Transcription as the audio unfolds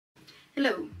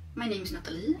Hello, my name is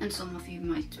Natalie and some of you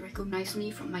might recognize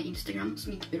me from my Instagram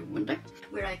Sminkberoende,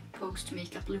 where I post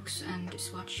makeup looks and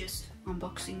swatches,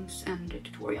 unboxings and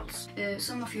tutorials.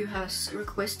 Some of you has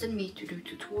requested me to do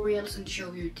tutorials and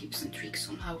show you tips and tricks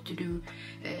on how to do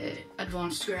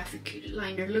advanced graphic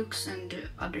liner looks and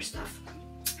other stuff.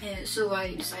 So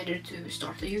I decided to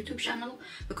start a YouTube channel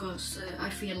because I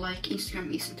feel like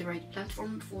Instagram isn't the right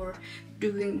platform for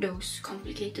doing those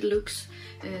complicated looks,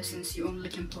 since you only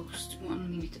can post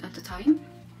 1 minute at a time.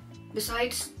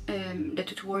 Besides the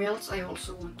tutorials, I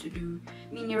also want to do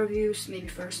mini reviews, maybe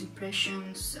first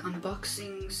impressions,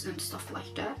 unboxings and stuff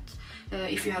like that.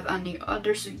 If you have any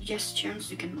other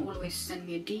suggestions, you can always send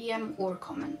me a DM or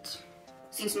comment.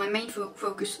 Since my main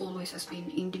focus always has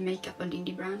been indie makeup and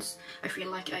indie brands, I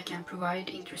feel like I can provide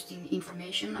interesting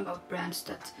information about brands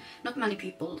that not many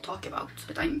people talk about.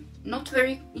 But I'm not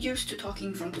very used to talking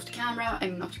in front of the camera,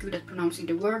 I'm not good at pronouncing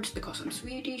the words because I'm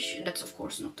Swedish. That's of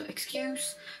course not an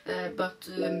excuse, but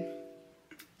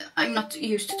I'm not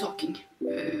used to talking,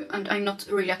 and I'm not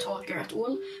really a talker at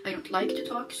all. I don't like to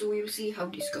talk, so we will see how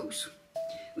this goes.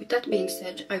 With that being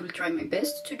said, I will try my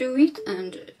best to do it,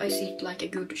 and I see it like a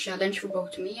good challenge for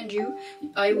both me and you.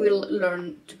 I will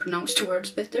learn to pronounce the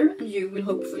words better, and you will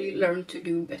hopefully learn to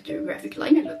do better graphic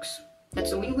liner looks.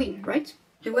 That's a win-win, right?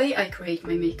 The way I create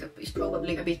my makeup is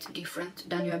probably a bit different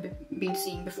than you have been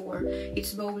seeing before.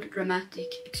 It's bold,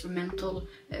 dramatic, experimental,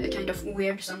 kind of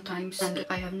weird sometimes, and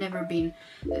I have never been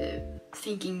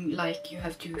thinking like you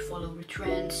have to follow the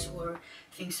trends or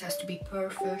things has to be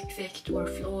perfect or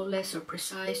flawless or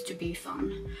precise to be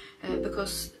fun,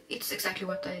 because it's exactly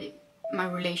what my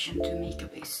relation to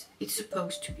makeup is. It's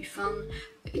supposed to be fun,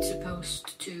 it's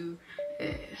supposed to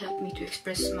help me to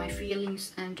express my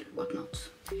feelings and whatnot.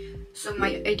 So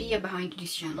my idea behind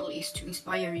this channel is to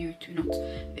inspire you to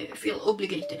not feel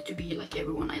obligated to be like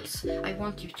everyone else. I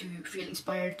want you to feel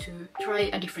inspired to try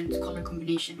a different color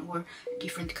combination or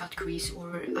different cut crease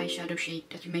or eyeshadow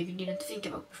shape that you maybe didn't think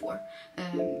about before,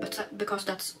 because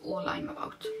that's all I'm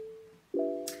about.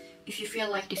 If you feel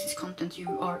like this is content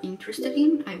you are interested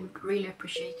in, I would really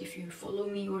appreciate if you follow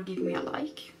me or give me a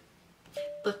like.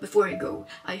 But before I go,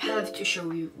 I have to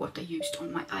show you what I used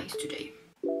on my eyes today.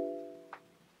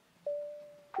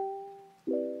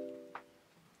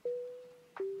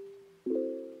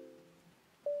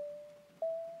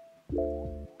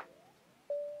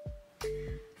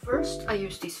 First, I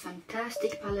used this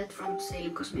fantastic palette from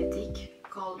Salem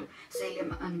called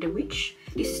Salem and the Witch.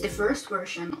 This is the first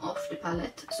version of the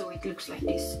palette, so it looks like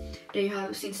this. They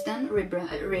have since then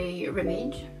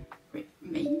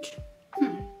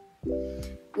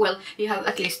well, they have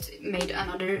at least made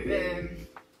another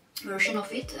version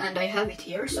of it, and I have it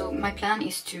here. So my plan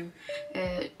is to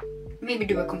maybe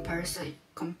do a comparison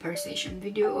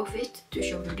video of it to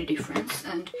show you the difference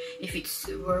and if it's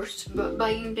worth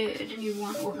buying the new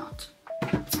one or not.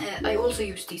 I also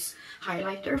use this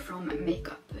highlighter from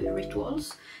makeup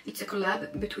Ritualz. It's a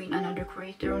collab between another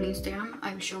creator on Instagram.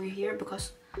 I will show you here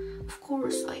because of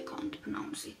course I can't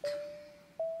pronounce it.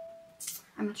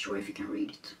 I'm not sure if you can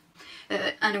read it.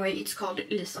 Anyway, it's called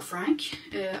Lisa Frank.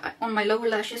 On my lower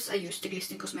lashes I used the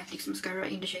Glistening Cosmetics mascara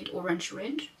in the shade Orange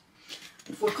Red.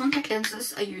 For contact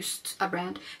lenses I used a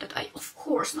brand that I of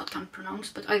course not can pronounce,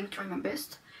 but I will try my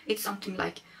best. It's something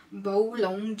like Bow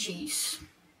Long G's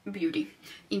Beauty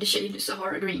in the shade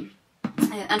Sahara Green.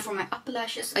 And for my upper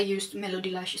lashes I used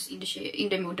Melody Lashes in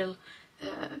the model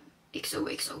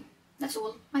XoXo. That's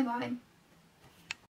all. Bye bye.